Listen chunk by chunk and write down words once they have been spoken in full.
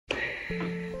Hi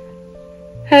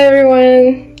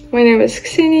everyone, my name is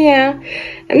Ksenia,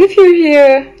 and if you're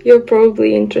here, you're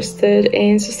probably interested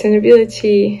in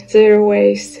sustainability, zero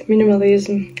waste,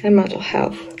 minimalism, and mental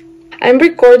health. I'm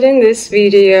recording this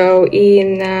video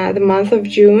in the month of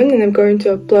June, and I'm going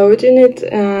to upload it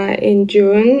in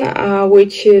June,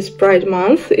 which is Pride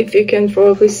Month, if you can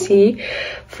probably see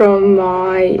from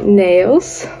my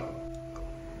nails.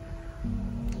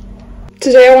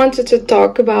 Today I wanted to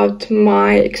talk about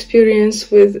my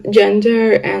experience with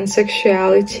gender and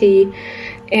sexuality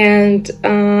and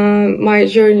my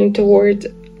journey toward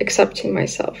accepting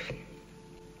myself.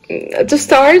 To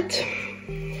start,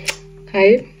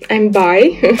 hi, I'm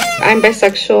bi. I'm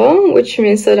bisexual, which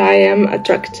means that I am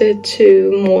attracted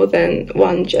to more than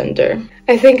one gender.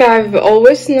 I think I've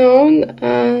always known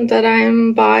that I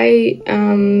am bi,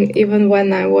 even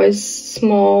when I was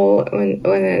small,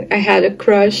 when I had a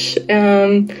crush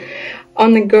on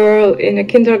a girl in a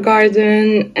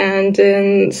kindergarten and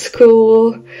in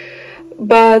school.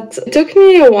 But it took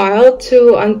me a while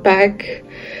to unpack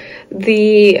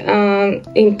the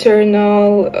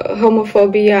internal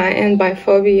homophobia and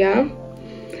biphobia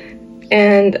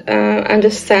and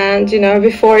understand,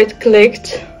 before it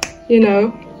clicked,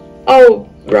 oh,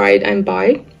 right, I'm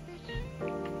bi.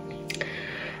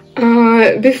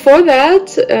 Before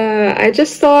that, I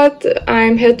just thought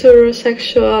I'm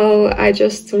heterosexual. I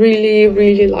just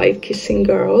really like kissing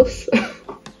girls.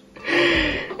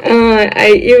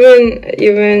 I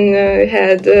even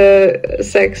had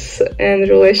sex and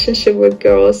relationship with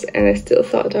girls, and I still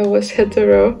thought I was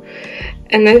hetero.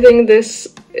 And I think this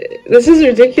is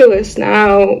ridiculous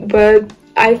now, but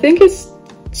I think it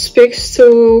speaks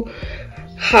to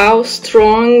how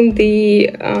strong the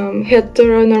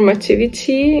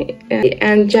heteronormativity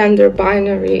and gender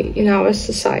binary in our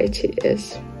society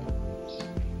is.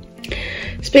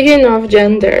 Speaking of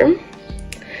gender,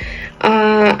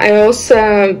 I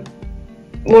also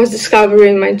was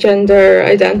discovering my gender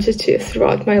identity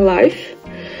throughout my life.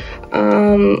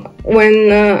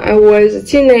 When I was a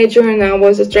teenager and I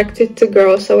was attracted to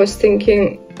girls, I was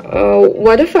thinking,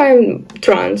 what if I'm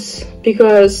trans?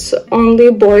 Because only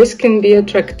boys can be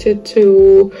attracted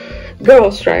to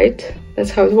girls, right? That's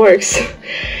how it works.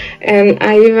 And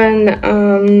I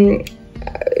even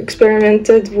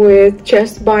experimented with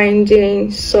chest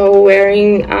binding, so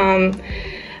wearing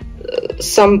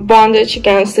some bondage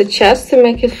against the chest to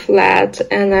make it flat,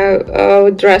 and I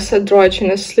would dress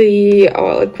androgynously,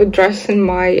 or like would dress in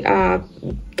my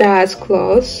dad's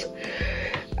clothes,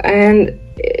 and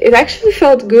it actually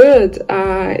felt good.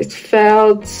 It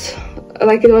felt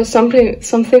like it was something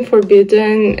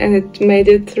forbidden, and it made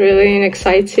it really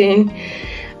exciting.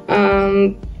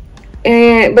 But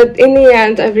in the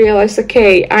end, I realized,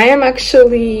 okay, I am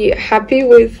actually happy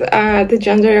with the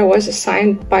gender I was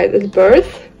assigned by the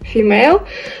birth, female,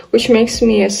 which makes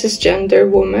me a cisgender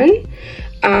woman.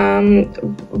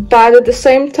 But at the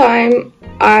same time,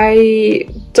 I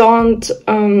don't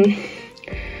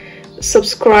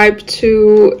subscribe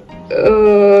to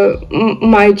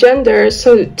my gender,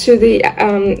 so to the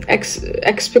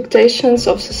expectations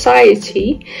of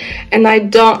society, and I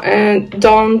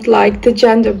don't like the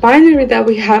gender binary that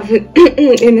we have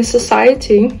in a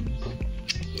society.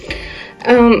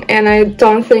 And I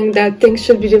don't think that things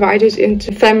should be divided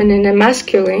into feminine and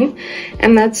masculine,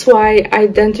 and that's why I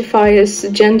identify as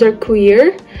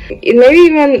genderqueer. It may be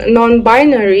even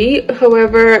non-binary,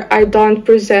 however, I don't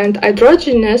present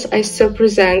androgynous, I still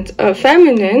present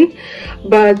feminine,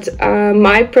 but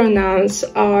my pronouns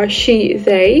are she,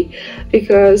 they,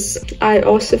 because I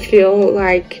also feel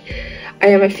like I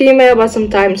am a female, but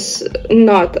sometimes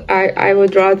not. I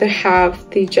would rather have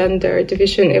the gender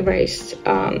division erased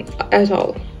at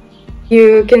all.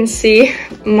 You can see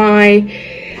my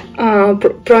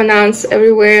pronouns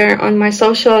everywhere on my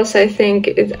socials. I think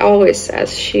it always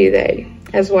says she, they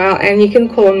as well, and you can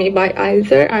call me by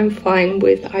either. I'm fine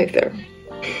with either.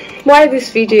 Why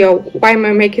this video? Why am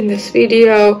I making this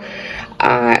video?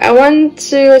 I want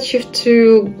to achieve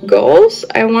two goals.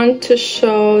 I want to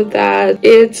show that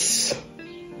it's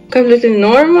completely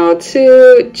normal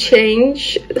to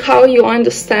change how you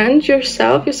understand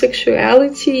yourself, your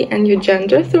sexuality, and your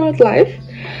gender throughout life.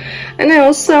 And I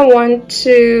also want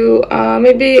to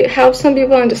maybe help some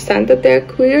people understand that they're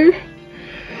queer.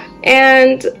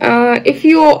 And if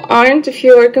you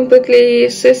are completely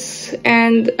cis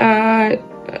and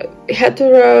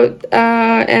hetero,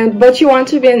 but you want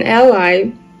to be an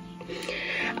ally,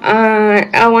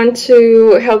 I want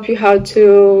to help you how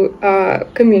to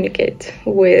communicate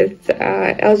with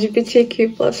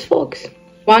LGBTQ plus folks.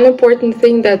 One important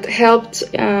thing that helped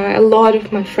a lot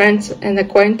of my friends and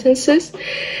acquaintances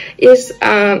is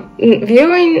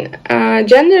viewing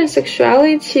gender and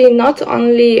sexuality not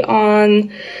only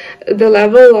on the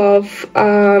level of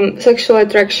sexual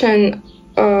attraction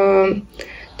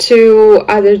to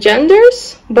other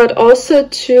genders, but also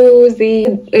to the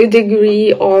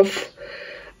degree of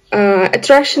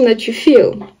attraction that you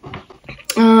feel.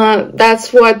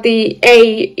 That's what the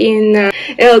A in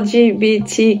LGBTQIA+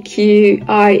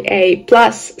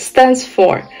 stands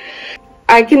for.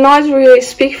 I cannot really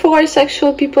speak for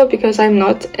asexual people because I'm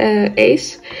not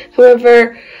ace.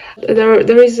 However,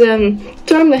 there is a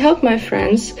term that helped my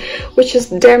friends, which is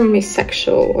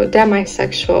demisexual or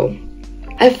demisexual.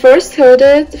 I first heard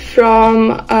it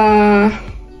from a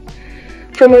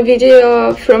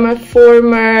video from a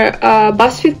former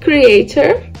BuzzFeed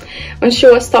creator, when she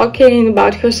was talking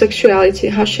about her sexuality,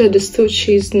 how she understood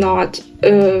she's not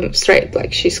straight,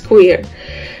 like she's queer.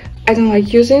 I don't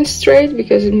like using straight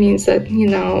because it means that,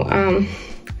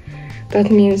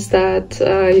 that means that,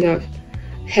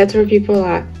 hetero people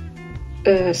are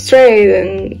straight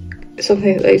and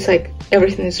something that it's like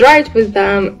everything is right with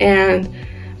them, and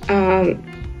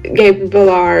gay people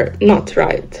are not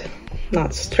right,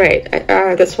 not straight.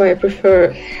 That's why I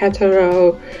prefer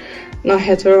hetero, not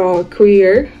hetero,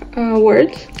 queer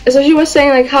word. So she was saying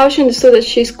like how she understood that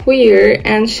she's queer,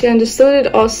 and she understood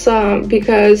it also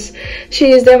because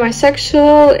she is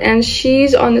demisexual and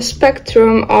she's on the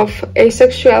spectrum of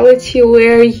asexuality,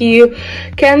 where you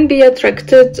can be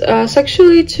attracted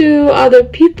sexually to other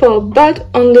people, but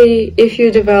only if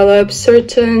you develop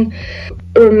certain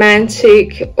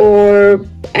romantic or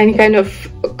any kind of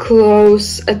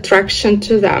close attraction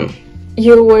to them.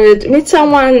 You would meet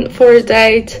someone for a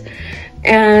date,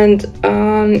 and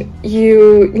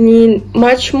you need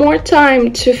much more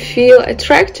time to feel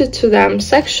attracted to them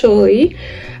sexually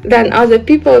than other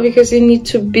people, because you need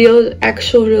to build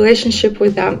actual relationship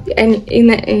with them, and in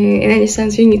any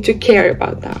sense you need to care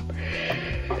about them.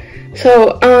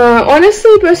 So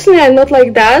honestly, personally, I'm not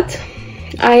like that.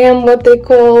 I am what they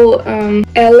call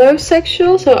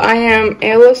allosexual. So I am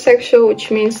allosexual, which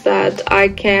means that I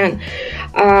can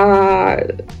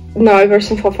know a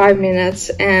person for 5 minutes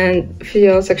and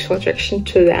feel sexual attraction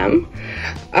to them,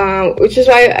 which is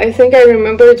why I think I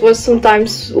remember it was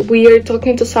sometimes weird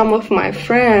talking to some of my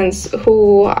friends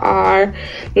who are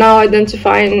now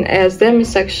identifying as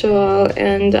demisexual,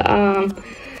 and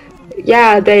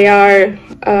yeah, they are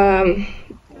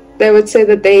they would say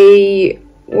that they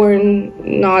were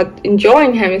not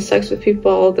enjoying having sex with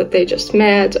people that they just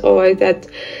met, or that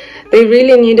they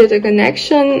really needed a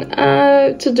connection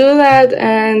to do that,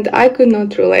 and I could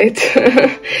not relate.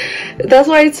 That's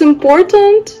why it's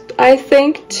important, I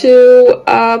think, to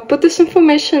put this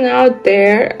information out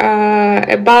there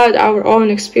about our own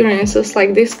experiences,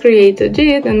 like this creator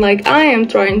did and like I am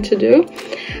trying to do,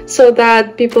 so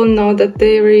that people know that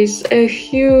there is a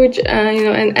huge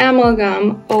an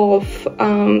amalgam of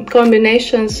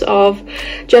combinations of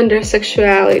gender,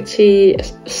 sexuality,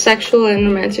 sexual and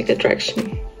romantic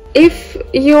attraction. If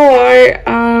you are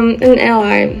an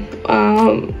ally,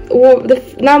 the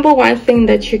number one thing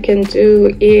that you can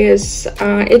do is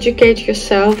educate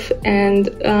yourself, and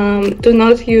do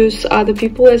not use other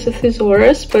people as a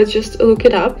thesaurus, but just look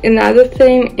it up. Another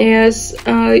thing is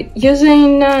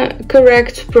using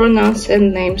correct pronouns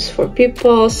and names for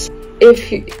people.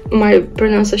 If my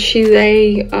pronouns are she,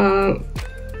 they,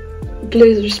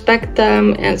 please respect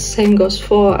them, and same goes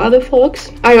for other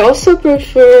folks. I also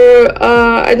prefer,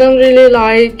 I don't really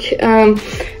like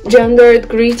gendered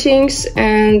greetings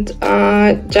and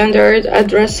gendered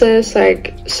addresses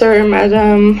like sir,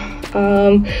 madam,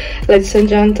 ladies and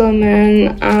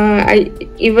gentlemen.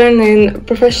 Even in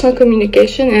professional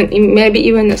communication, and maybe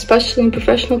even especially in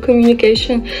professional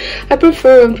communication, I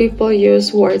prefer when people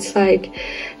use words like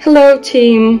hello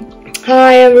team,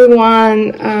 hi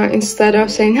everyone, instead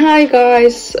of saying hi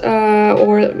guys,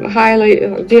 or hi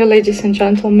dear ladies and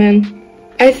gentlemen.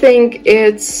 I think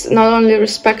it's not only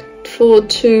respectful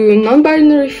to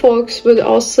non-binary folks, but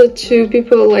also to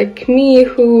people like me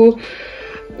who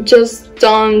just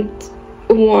don't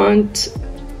want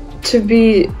to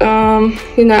be,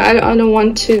 I don't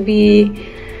want to be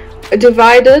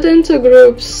divided into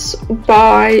groups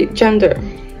by gender.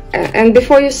 And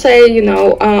before you say,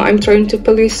 I'm trying to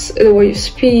police the way you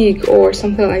speak or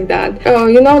something like that,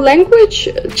 language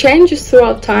changes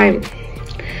throughout time.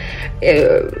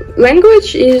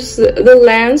 Language is the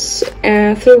lens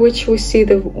through which we see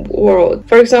the world.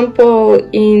 For example,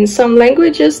 in some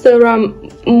languages there are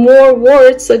more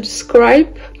words that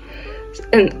describe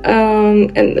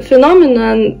a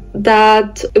phenomenon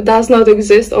that does not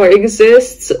exist or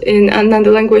exists in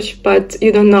another language, but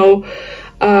you don't know,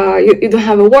 you don't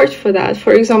have a word for that.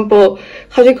 For example,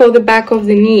 how do you call the back of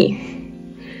the knee?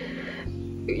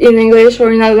 In English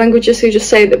or in other languages, you just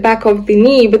say the back of the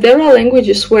knee, but there are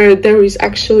languages where there is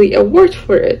actually a word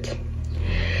for it.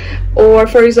 Or,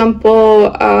 for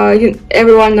example,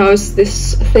 everyone knows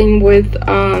this thing with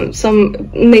some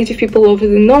native people over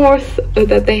the north,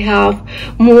 that they have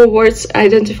more words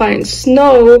identifying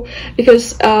snow,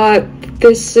 because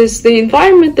this is the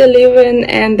environment they live in,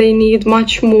 and they need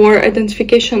much more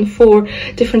identification for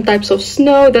different types of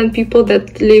snow than people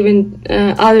that live in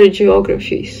other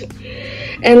geographies.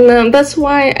 And that's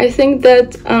why I think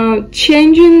that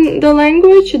changing the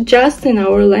language, adjusting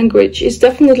our language, is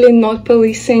definitely not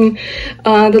policing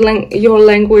your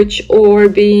language or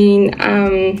being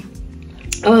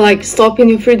like stopping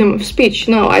your freedom of speech.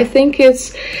 No, I think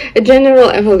it's a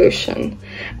general evolution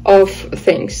of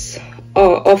things,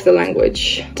 of the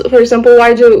language. For example,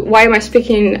 why am I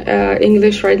speaking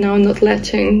English right now, not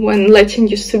Latin, when Latin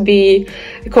used to be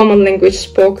a common language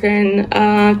spoken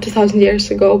 2000 years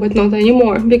ago, but not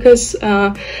anymore, because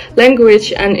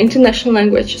language, and international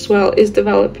language as well, is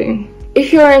developing.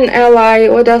 If you're an ally,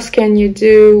 what else can you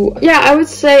do? Yeah, I would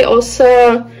say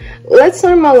also, let's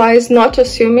normalize not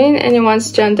assuming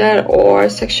anyone's gender or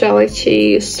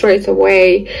sexuality straight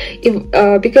away,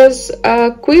 because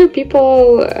queer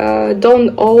people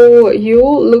don't owe you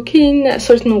looking a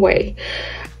certain way.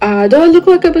 Do I look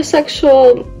like a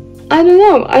bisexual? I don't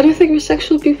know. I don't think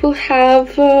bisexual people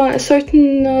have a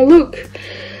certain look.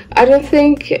 I don't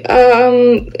think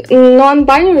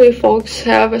non-binary folks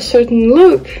have a certain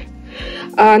look.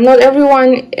 Not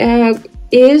everyone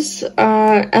is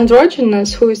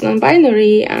androgynous who is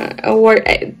non-binary, or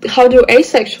how do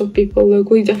asexual people look?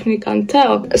 We definitely can't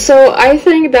tell. So I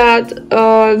think that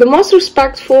the most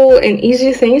respectful and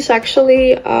easy things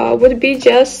actually would be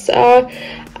just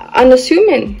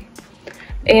unassuming,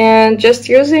 and just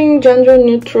using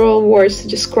gender-neutral words to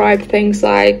describe things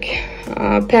like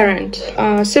parent,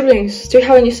 siblings. Do you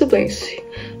have any siblings?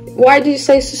 Why do you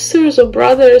say sisters or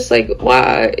brothers? Like,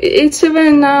 why? It's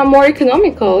even more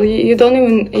economical. You don't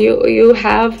even you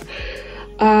have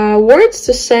words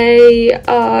to say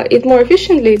it more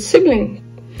efficiently. It's sibling.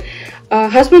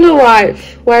 Husband or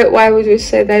wife. Why would we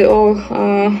say that? Or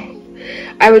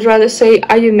I would rather say,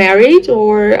 are you married,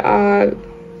 or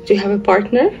do you have a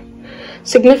partner?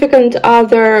 Significant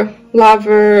other,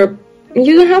 lover.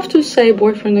 You don't have to say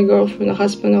boyfriend or girlfriend or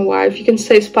husband or wife. You can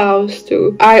say spouse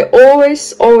too. I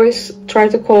always try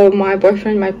to call my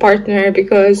boyfriend my partner,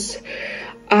 because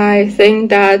I think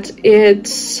that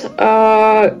it's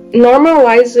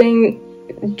normalizing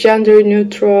gender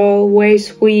neutral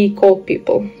ways we call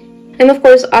people. And of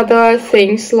course, other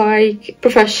things like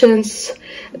professions.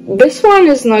 This one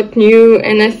is not new,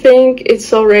 and I think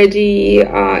it's already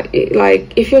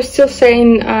like, if you're still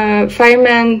saying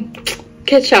fireman,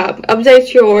 catch up,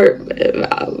 update your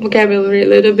vocabulary a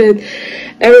little bit.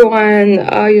 Everyone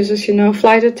uses, you know,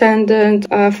 flight attendant,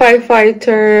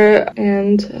 firefighter,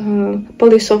 and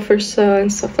police officer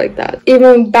and stuff like that.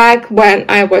 Even back when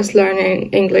I was learning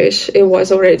English, it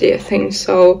was already a thing.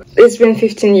 So it's been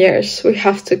 15 years. We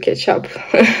have to catch up.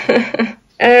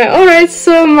 Alright,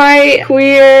 so my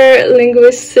queer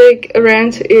linguistic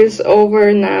rant is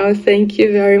over now. Thank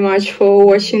you very much for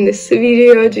watching this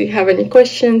video. Do you have any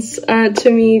questions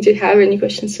to me? Do you have any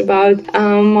questions about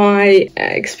my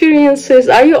experiences?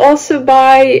 Are you also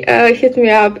bi? Hit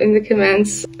me up in the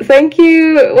comments. Thank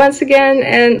you once again,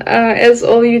 and as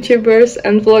all YouTubers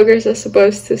and vloggers are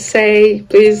supposed to say,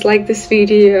 please like this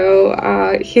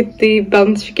video, hit the bell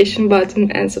notification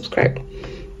button and subscribe.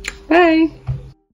 Bye!